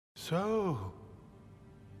So,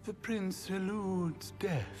 the prince eludes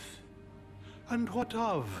death. And what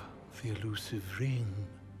of the elusive ring?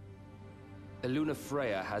 Eluna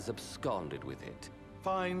Freya has absconded with it.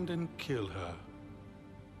 Find and kill her.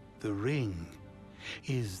 The ring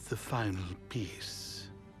is the final piece.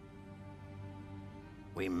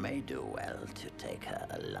 We may do well to take her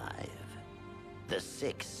alive. The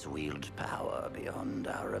Six wield power beyond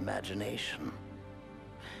our imagination.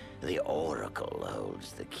 The Oracle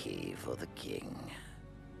holds the key for the king.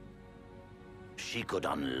 She could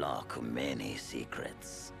unlock many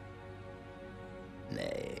secrets.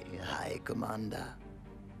 Nay, High Commander.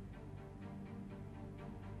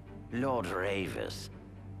 Lord Ravis,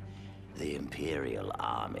 the Imperial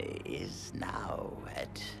Army is now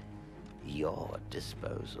at your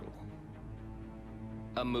disposal.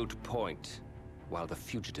 A moot point, while the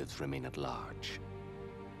fugitives remain at large.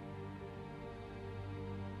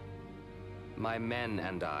 My men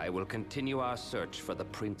and I will continue our search for the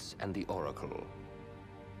Prince and the Oracle.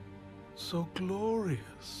 So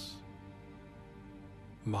glorious.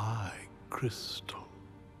 My crystal.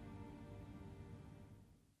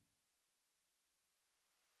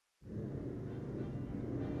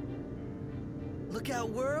 Look out,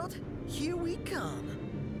 world! Here we come!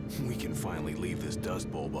 We can finally leave this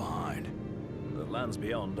Dust Bowl behind. The lands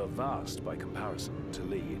beyond are vast by comparison to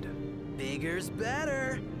Lead. Bigger's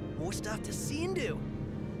better! More stuff to see and do!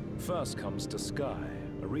 First comes Duscae,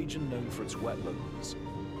 a region known for its wetlands.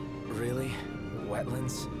 Really?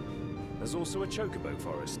 Wetlands? There's also a chocobo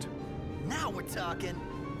forest. Now we're talking!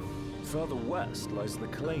 Further west lies the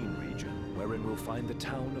Clane region, wherein we'll find the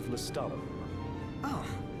town of Lestallum. Oh.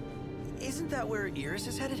 Isn't that where Iris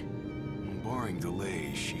is headed? Barring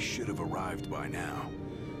delays, she should have arrived by now.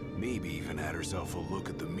 Maybe even had herself a look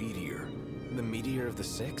at the meteor. The meteor of the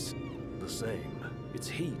Six? The same. Its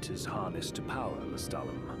heat is harnessed to power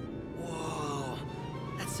Lestallum. Whoa.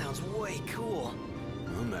 That sounds way cool.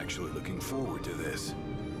 I'm actually looking forward to this.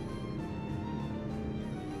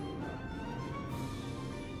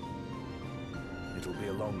 It'll be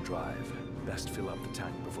a long drive. Best fill up the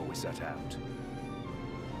tank before we set out.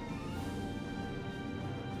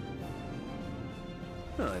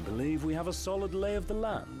 I believe we have a solid lay of the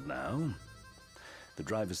land now. The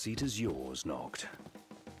driver's seat is yours, Noct.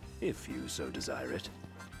 If you so desire it.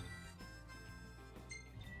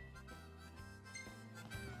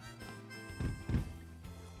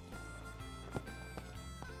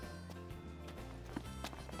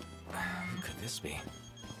 Who could this be?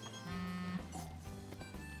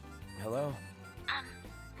 Hello?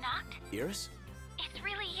 Noct? Iris? It's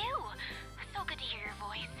really you! So good to hear your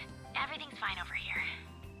voice. Everything's fine over here.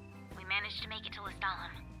 We managed to make it to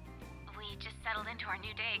Lestallum. We just settled into our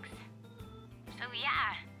new digs. So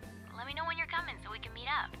yeah, let me know when you're coming so we can meet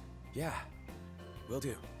up. Yeah, will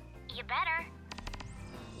do. You better.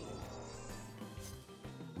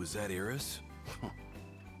 Was that Iris?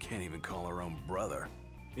 Can't even call her own brother.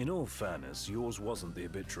 In all fairness, yours wasn't the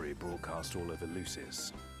obituary broadcast all over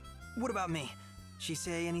Lucis. What about me? She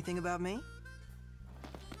say anything about me?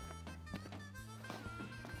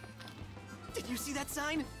 Did you see that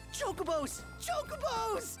sign? Chocobos!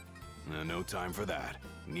 Chocobos! No time for that.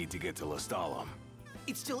 Need to get to Lestallum.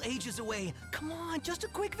 It's still ages away. Come on, just a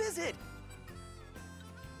quick visit.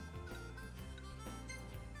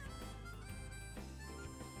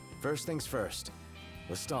 First things first.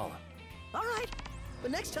 Lestallum. All right,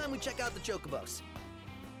 but next time we check out the Chocobos.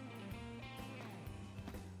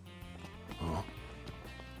 Huh?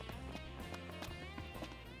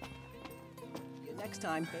 See you next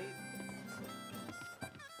time, babe.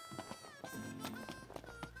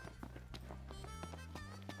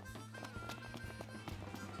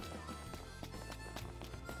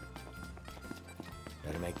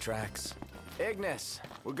 Better make tracks. Ignis,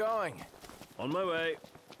 we're going. On my way.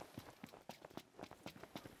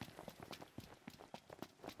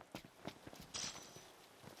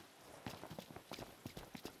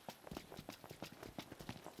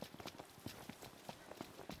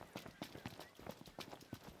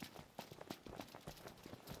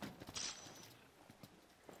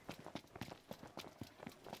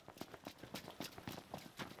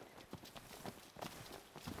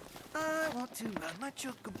 I want to ride my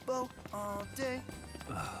chocobo all day.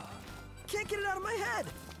 Can't get it out of my head.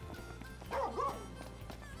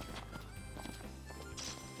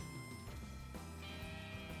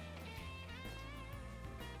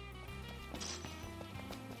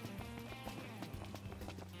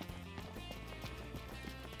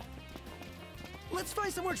 Let's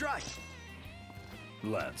find somewhere dry.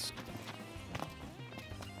 Let's.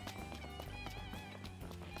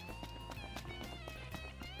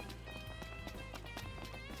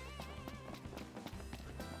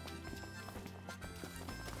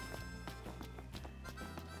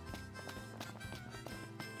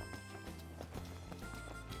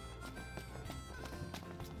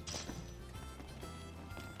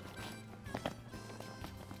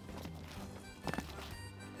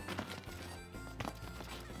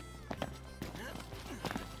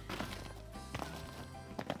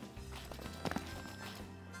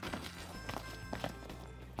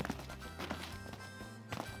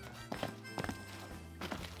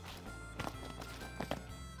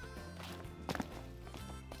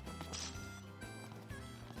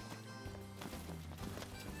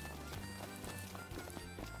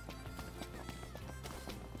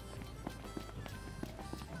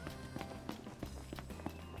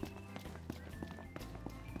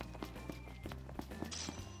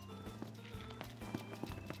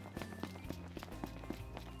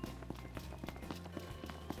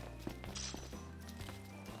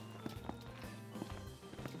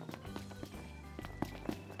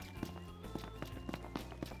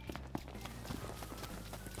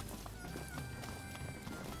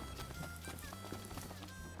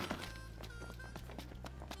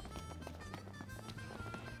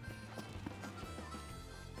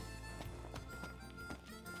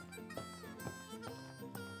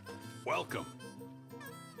 Welcome.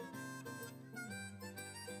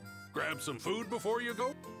 Grab some food before you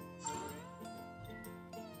go?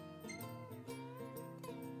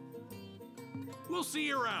 We'll see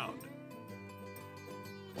you around.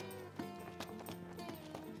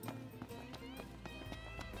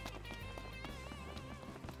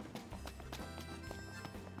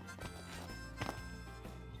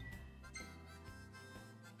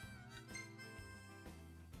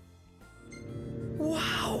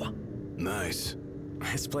 Wow! Nice.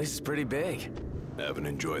 This place is pretty big. Haven't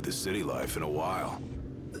enjoyed the city life in a while.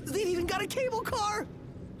 They've even got a cable car!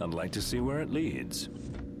 I'd like to see where it leads.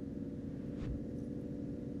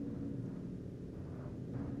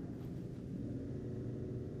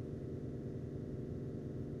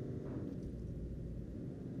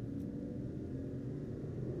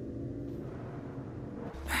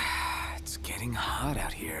 It's getting hot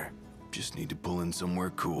out here. Just need to pull in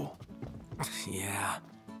somewhere cool. Yeah.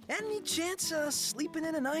 Any chance sleeping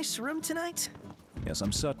in a nice room tonight? Yes,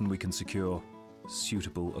 I'm certain we can secure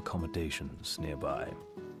suitable accommodations nearby.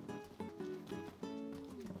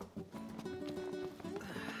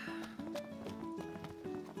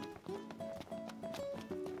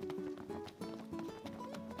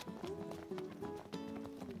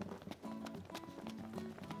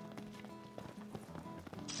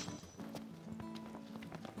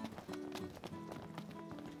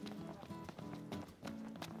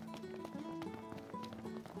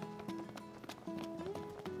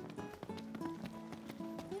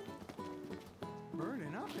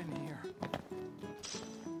 Burning up in here.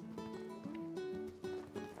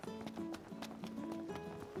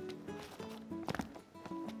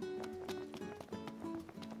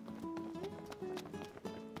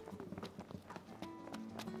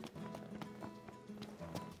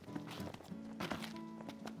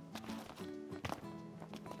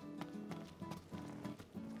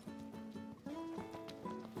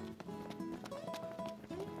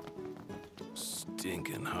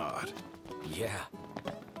 Stinking hot. Yeah.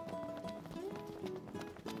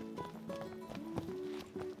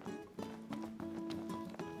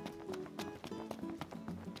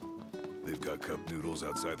 They've got cup noodles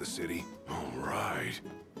outside the city. All right.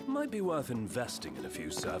 Might be worth investing in a few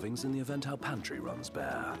servings in the event our pantry runs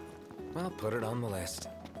bare. I'll put it on the list.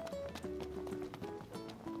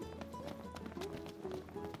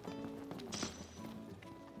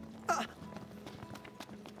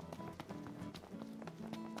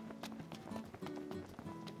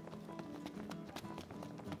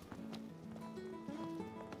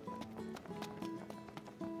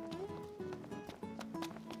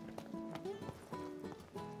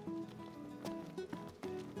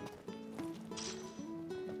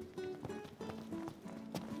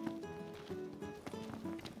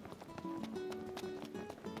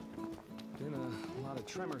 Been a lot of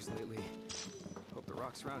tremors lately. Hope the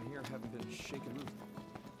rocks around here haven't been shaken loose.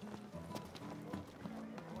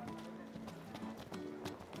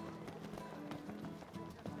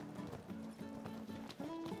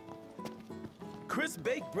 Crisp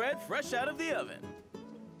baked bread fresh out of the oven.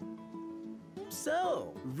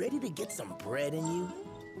 So, ready to get some bread in you?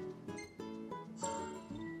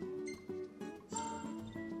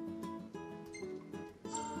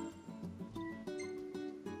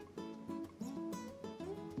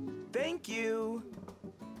 Thank you.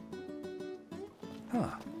 Huh.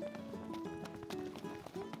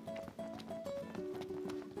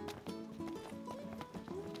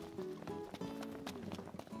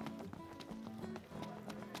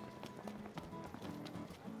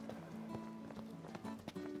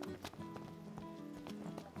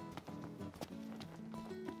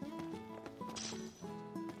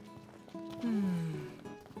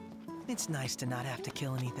 It's nice to not have to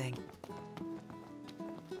kill anything.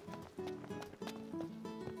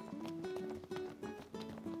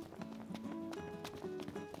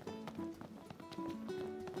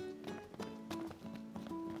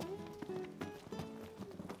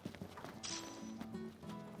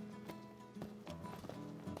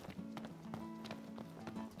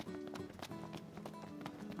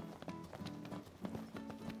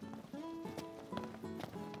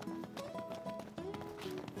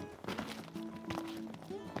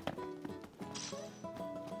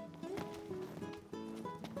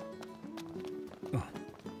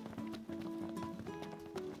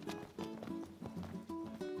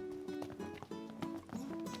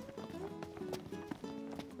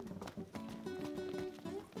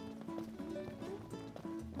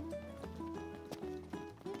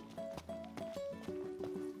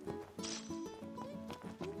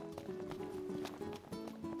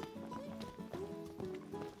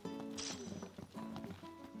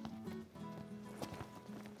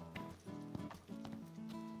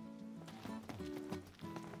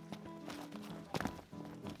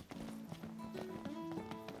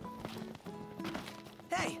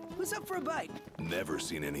 Hey, who's up for a bite? Never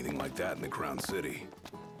seen anything like that in the Crown City.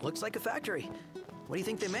 Looks like a factory. What do you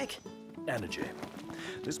think they make? Energy.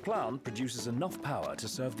 This plant produces enough power to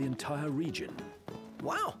serve the entire region.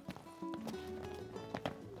 Wow.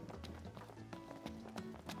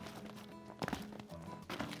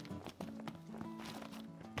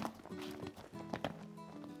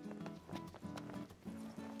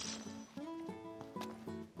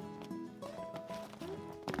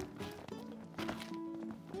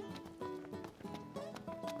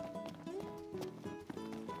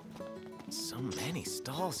 So many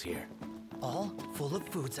stalls here. All full of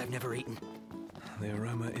foods I've never eaten. The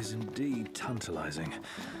aroma is indeed tantalizing.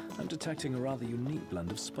 I'm detecting a rather unique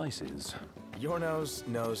blend of spices. Your nose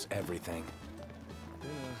knows everything. Been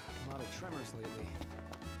a lot of tremors lately.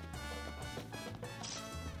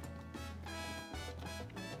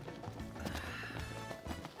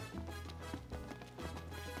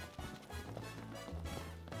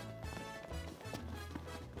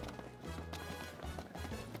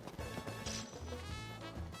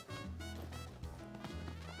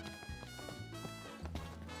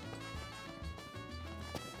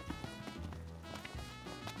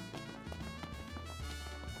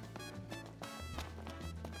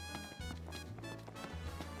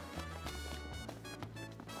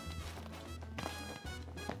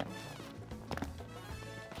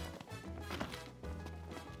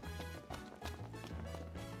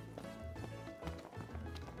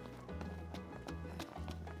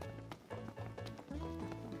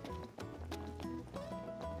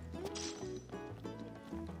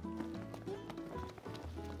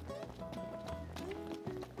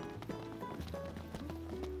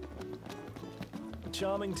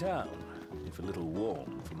 Charming town, if a little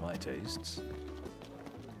warm for my tastes.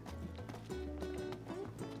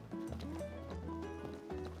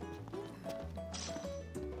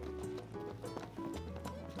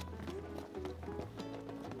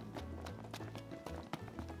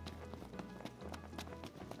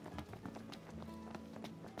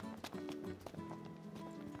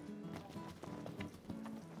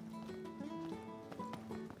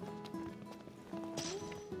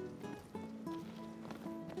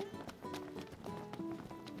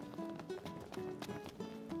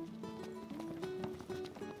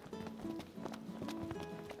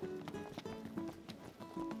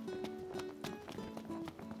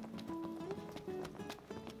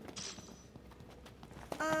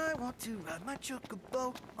 I want to ride my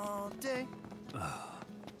chocobo all day.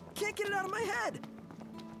 Can't get it out of my head.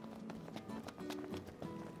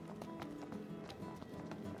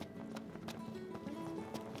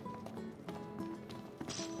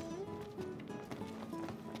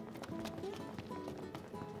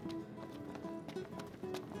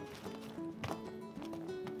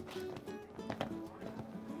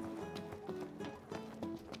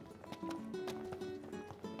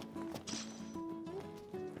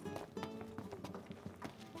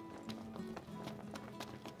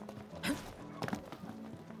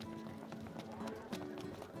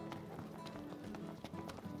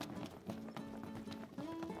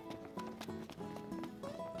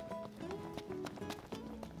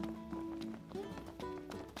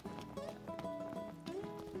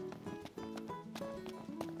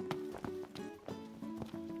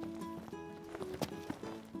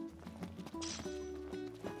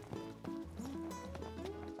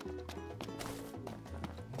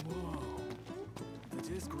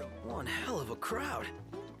 One hell of a crowd.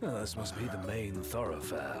 Oh, this must be the main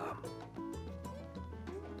thoroughfare.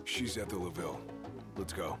 She's at the LaVille.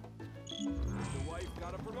 Let's go. The wife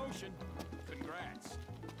got a promotion. Congrats.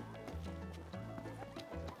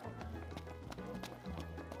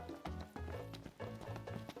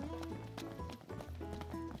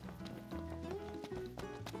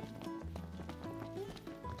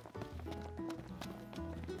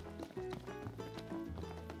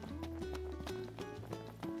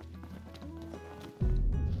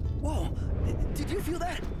 Whoa, did you feel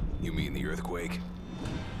that? You mean the earthquake?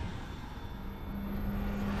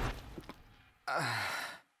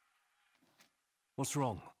 What's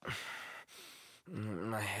wrong?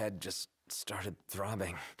 My head just started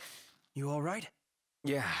throbbing. You all right?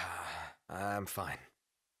 Yeah, I'm fine.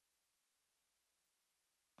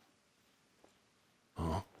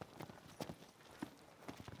 Huh?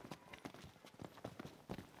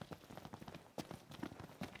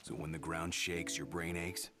 So when the ground shakes, your brain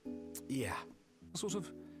aches? Yeah. A sort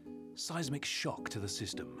of seismic shock to the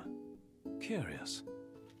system. Curious.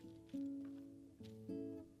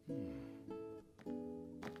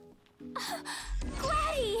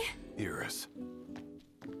 Gladdy! Iris.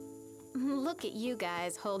 Look at you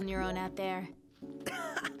guys holding your own out there.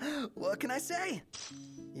 What can I say?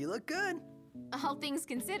 You look good. All things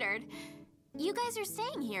considered. You guys are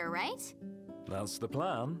staying here, right? That's the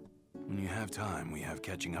plan. When you have time, we have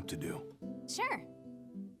catching up to do. Sure.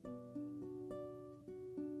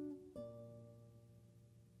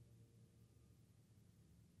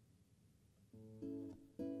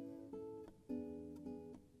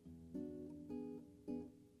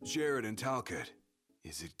 Jared and Talcott,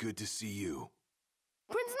 is it good to see you?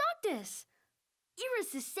 Prince Noctis!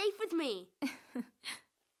 Iris is safe with me.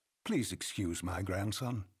 Please excuse my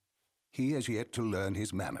grandson. He has yet to learn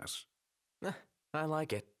his manners. I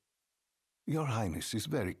like it. Your Highness is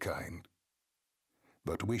very kind.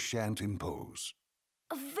 But we shan't impose.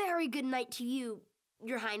 A very good night to you,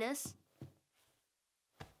 Your Highness.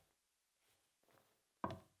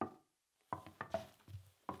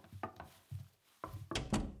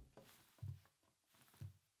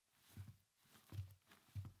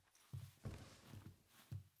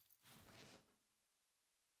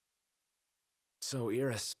 So,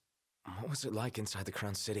 Iris, what was it like inside the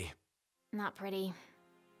Crown City? Not pretty.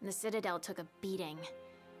 The Citadel took a beating.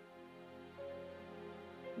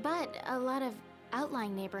 But a lot of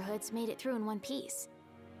outlying neighborhoods made it through in one piece.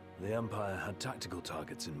 The Empire had tactical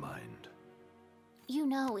targets in mind. You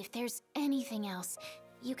know, if there's anything else,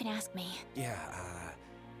 you can ask me. Yeah,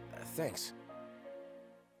 thanks.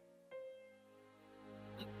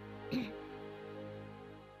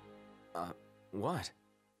 What?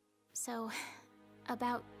 So,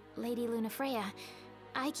 about Lady Lunafreya,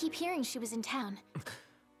 I keep hearing she was in town.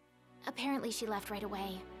 Apparently she left right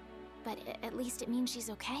away, but at least it means she's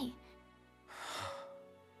okay.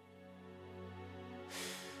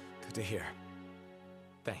 Good to hear.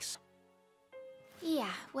 Thanks.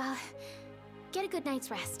 Yeah, well, get a good night's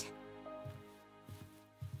rest.